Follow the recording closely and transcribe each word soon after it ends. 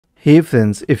Hey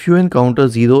friends, if you encounter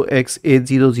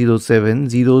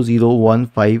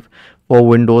 0x80070015 for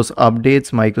Windows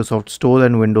updates, Microsoft Store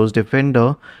and Windows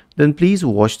Defender, then please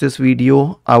watch this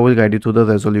video. I will guide you through the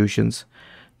resolutions.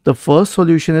 The first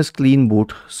solution is clean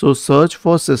boot. So search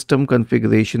for system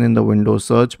configuration in the Windows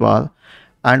search bar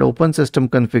and open system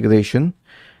configuration.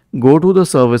 Go to the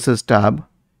services tab.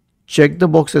 Check the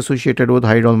box associated with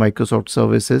hide all Microsoft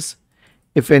services.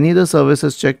 If any of the service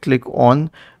is checked, click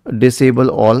on disable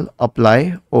all,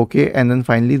 apply, OK, and then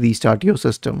finally restart your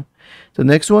system. The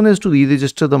next one is to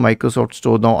re-register the Microsoft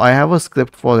Store. Now I have a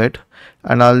script for it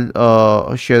and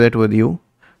I'll share it with you.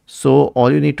 So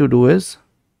all you need to do is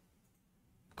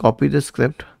copy the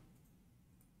script,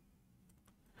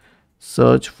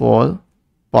 search for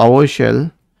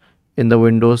PowerShell in the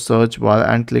Windows search bar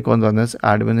and click on run as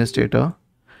administrator,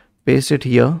 paste it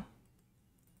here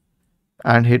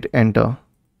and hit enter.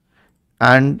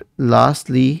 And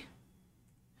lastly,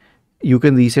 you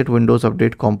can reset Windows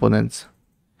Update components,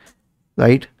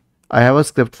 right? I have a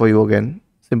script for you again.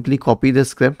 Simply copy the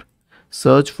script,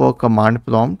 search for command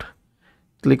prompt,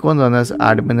 click on run as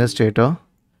administrator,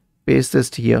 paste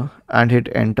this here and hit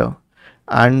enter.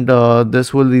 And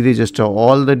this will re-register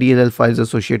all the DLL files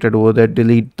associated over there,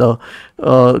 delete the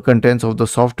contents of the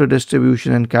software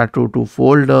distribution and cat root to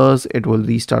folders. It will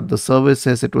restart the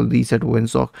services. It will reset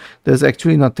WinSock. There's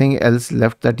actually nothing else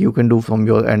left that you can do from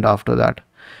your end after that.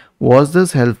 Was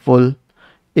this helpful?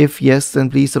 If yes, then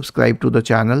please subscribe to the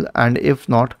channel, and if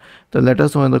not, then let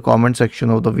us know in the comment section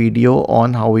of the video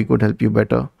on how we could help you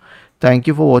better. Thank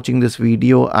you for watching this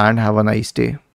video and have a nice day.